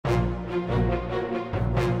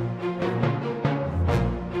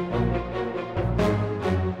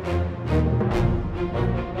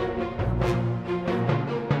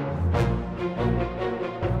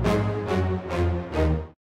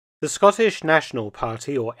The Scottish National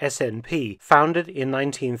Party, or SNP, founded in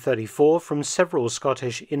 1934 from several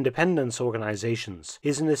Scottish independence organisations,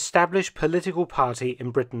 is an established political party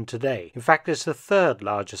in Britain today. In fact, it's the third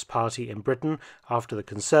largest party in Britain after the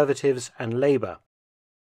Conservatives and Labour.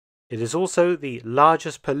 It is also the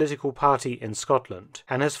largest political party in Scotland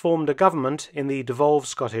and has formed a government in the devolved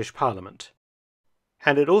Scottish Parliament.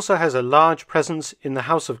 And it also has a large presence in the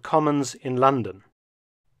House of Commons in London.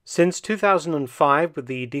 Since 2005, with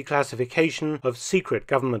the declassification of secret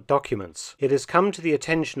government documents, it has come to the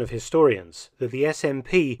attention of historians that the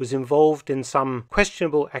SNP was involved in some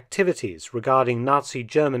questionable activities regarding Nazi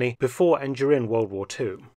Germany before and during World War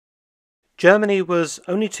II. Germany was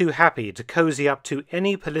only too happy to cozy up to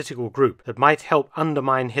any political group that might help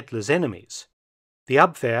undermine Hitler's enemies. The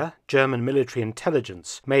Abwehr, German military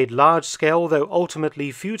intelligence, made large-scale, though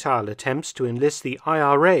ultimately futile, attempts to enlist the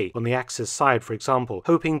IRA on the Axis side, for example,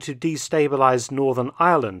 hoping to destabilise Northern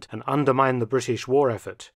Ireland and undermine the British war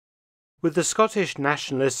effort. With the Scottish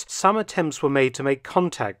nationalists, some attempts were made to make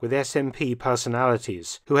contact with SNP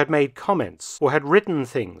personalities who had made comments or had written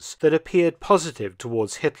things that appeared positive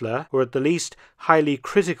towards Hitler, or at the least highly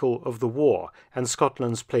critical of the war and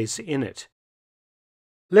Scotland's place in it.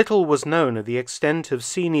 Little was known of the extent of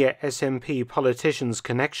senior SNP politicians'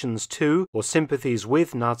 connections to or sympathies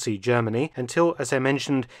with Nazi Germany until, as I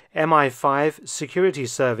mentioned, MI5 security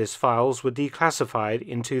service files were declassified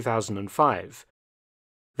in 2005.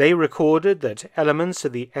 They recorded that elements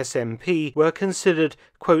of the SNP were considered,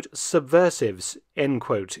 quote, subversives, end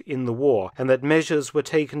quote, in the war, and that measures were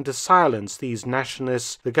taken to silence these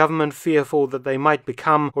nationalists, the government fearful that they might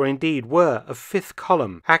become, or indeed were, a fifth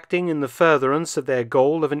column, acting in the furtherance of their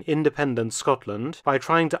goal of an independent Scotland by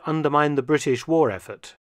trying to undermine the British war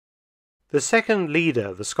effort. The second leader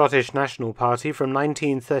of the Scottish National Party from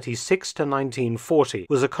 1936 to 1940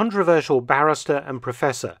 was a controversial barrister and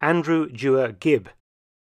professor, Andrew Dewar Gibb.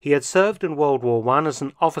 He had served in World War I as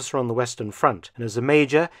an officer on the Western Front, and as a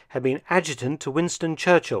major had been adjutant to Winston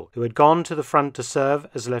Churchill, who had gone to the front to serve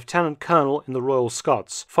as a lieutenant colonel in the Royal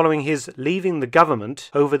Scots, following his leaving the government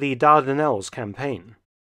over the Dardanelles campaign.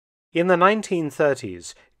 In the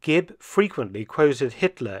 1930s, Gibb frequently quoted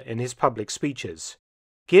Hitler in his public speeches.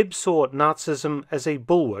 Gibb saw Nazism as a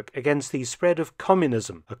bulwark against the spread of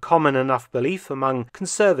communism, a common enough belief among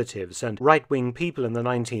conservatives and right-wing people in the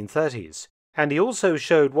 1930s. And he also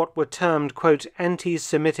showed what were termed, quote,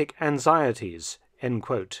 anti-Semitic anxieties, end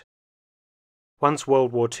quote. Once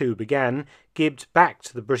World War II began, Gibb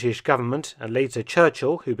backed the British government and later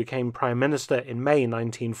Churchill, who became Prime Minister in May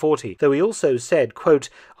 1940, though he also said, quote,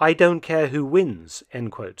 I don't care who wins,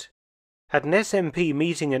 end quote. At an SNP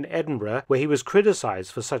meeting in Edinburgh, where he was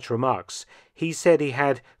criticised for such remarks, he said he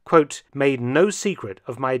had, quote, made no secret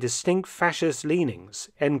of my distinct fascist leanings,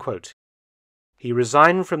 end quote. He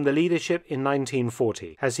resigned from the leadership in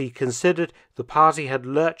 1940, as he considered the party had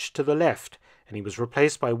lurched to the left, and he was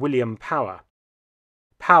replaced by William Power.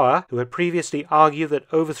 Power, who had previously argued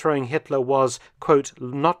that overthrowing Hitler was, quote,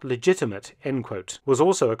 not legitimate, end quote, was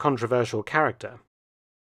also a controversial character.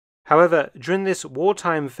 However, during this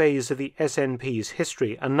wartime phase of the SNP's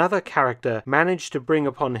history, another character managed to bring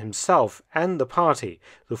upon himself and the party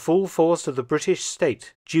the full force of the British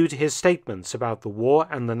state due to his statements about the war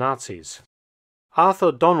and the Nazis.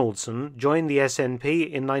 Arthur Donaldson joined the SNP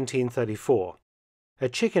in 1934. A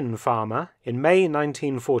chicken farmer, in May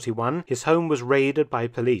 1941, his home was raided by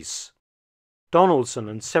police. Donaldson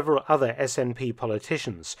and several other SNP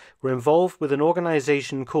politicians were involved with an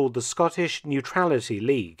organisation called the Scottish Neutrality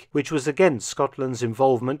League, which was against Scotland's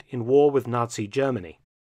involvement in war with Nazi Germany.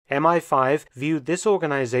 MI5 viewed this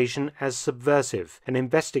organisation as subversive and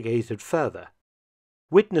investigated further.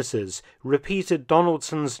 Witnesses repeated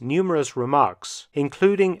Donaldson's numerous remarks,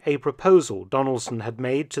 including a proposal Donaldson had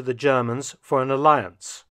made to the Germans for an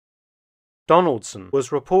alliance. Donaldson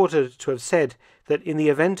was reported to have said that in the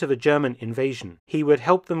event of a German invasion, he would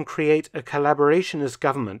help them create a collaborationist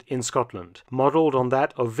government in Scotland, modelled on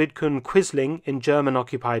that of Vidkun Quisling in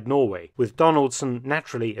German-occupied Norway, with Donaldson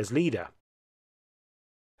naturally as leader.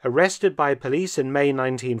 Arrested by police in May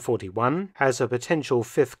 1941 as a potential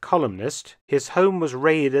fifth columnist, his home was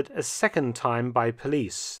raided a second time by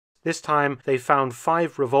police. This time they found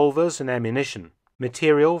 5 revolvers and ammunition,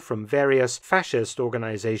 material from various fascist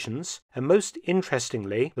organizations, and most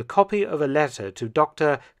interestingly, the copy of a letter to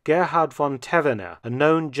Dr. Gerhard von Taverner, a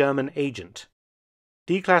known German agent.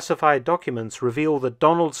 Declassified documents reveal that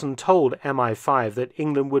Donaldson told MI5 that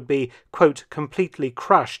England would be, quote, completely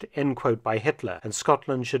crushed, end quote, by Hitler, and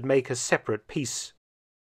Scotland should make a separate peace.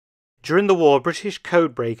 During the war, British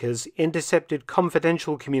codebreakers intercepted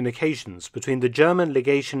confidential communications between the German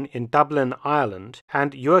legation in Dublin, Ireland,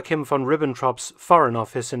 and Joachim von Ribbentrop's Foreign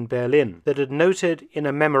Office in Berlin that had noted in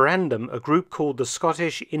a memorandum a group called the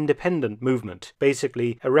Scottish Independent Movement,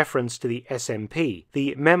 basically a reference to the SNP,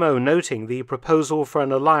 the memo noting the proposal for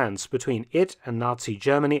an alliance between it and Nazi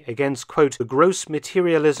Germany against, quote, the gross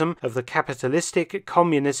materialism of the capitalistic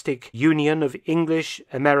communistic union of English,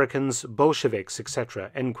 Americans, Bolsheviks, etc.,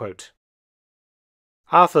 end quote.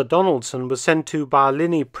 Arthur Donaldson was sent to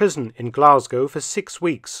Barlinnie prison in Glasgow for 6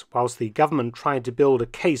 weeks whilst the government tried to build a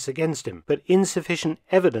case against him, but insufficient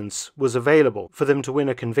evidence was available for them to win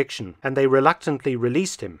a conviction, and they reluctantly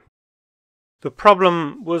released him. The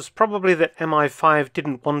problem was probably that MI5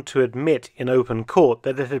 didn't want to admit in open court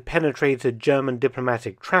that it had penetrated German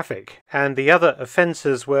diplomatic traffic, and the other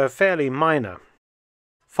offences were fairly minor.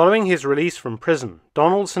 Following his release from prison,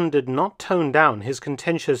 Donaldson did not tone down his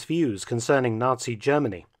contentious views concerning Nazi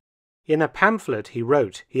Germany. In a pamphlet he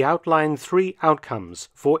wrote, he outlined 3 outcomes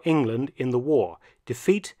for England in the war: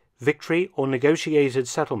 defeat, victory, or negotiated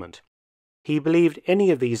settlement. He believed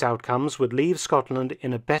any of these outcomes would leave Scotland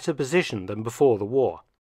in a better position than before the war.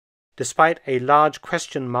 Despite a large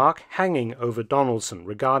question mark hanging over Donaldson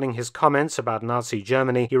regarding his comments about Nazi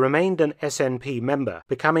Germany, he remained an SNP member,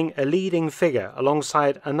 becoming a leading figure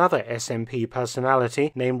alongside another SNP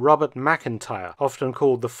personality named Robert McIntyre, often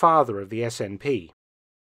called the father of the SNP.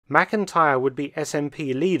 McIntyre would be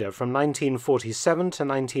SNP leader from 1947 to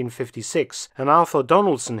 1956, and Arthur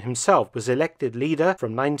Donaldson himself was elected leader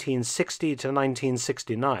from 1960 to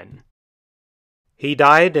 1969. He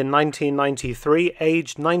died in 1993,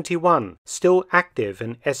 aged 91, still active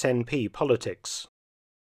in SNP politics.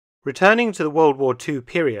 Returning to the World War II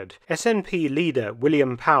period, SNP leader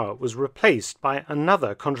William Power was replaced by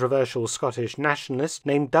another controversial Scottish nationalist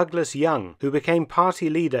named Douglas Young, who became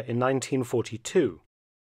party leader in 1942.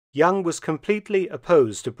 Young was completely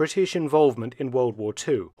opposed to British involvement in World War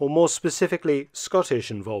II, or more specifically,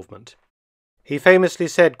 Scottish involvement. He famously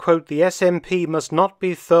said, quote, the SNP must not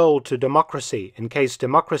be thralled to democracy in case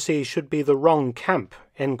democracy should be the wrong camp,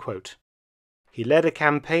 end quote. He led a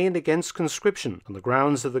campaign against conscription on the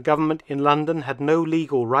grounds that the government in London had no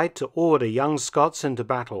legal right to order young Scots into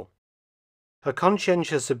battle. A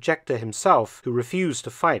conscientious objector himself, who refused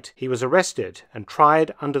to fight, he was arrested and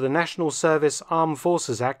tried under the National Service Armed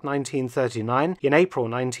Forces Act 1939 in April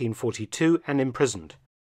 1942 and imprisoned.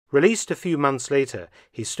 Released a few months later,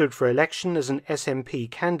 he stood for election as an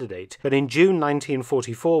SNP candidate, but in June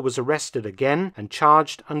 1944 was arrested again and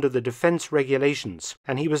charged under the Defence Regulations,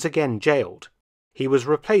 and he was again jailed. He was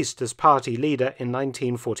replaced as party leader in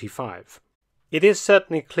 1945. It is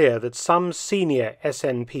certainly clear that some senior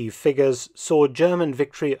SNP figures saw German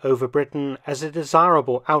victory over Britain as a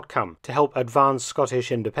desirable outcome to help advance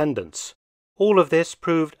Scottish independence. All of this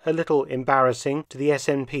proved a little embarrassing to the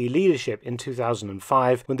SNP leadership in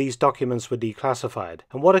 2005 when these documents were declassified,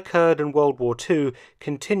 and what occurred in World War II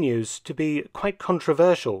continues to be quite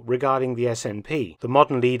controversial regarding the SNP, the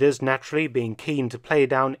modern leaders naturally being keen to play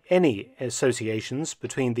down any associations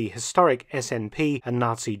between the historic SNP and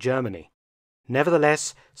Nazi Germany.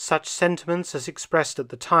 Nevertheless, such sentiments as expressed at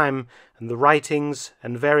the time, and the writings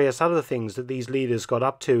and various other things that these leaders got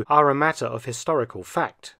up to, are a matter of historical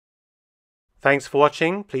fact. Thanks for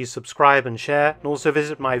watching, please subscribe and share, and also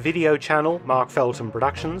visit my video channel, Mark Felton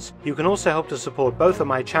Productions. You can also help to support both of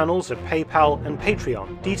my channels at PayPal and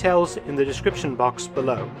Patreon, details in the description box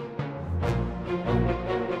below.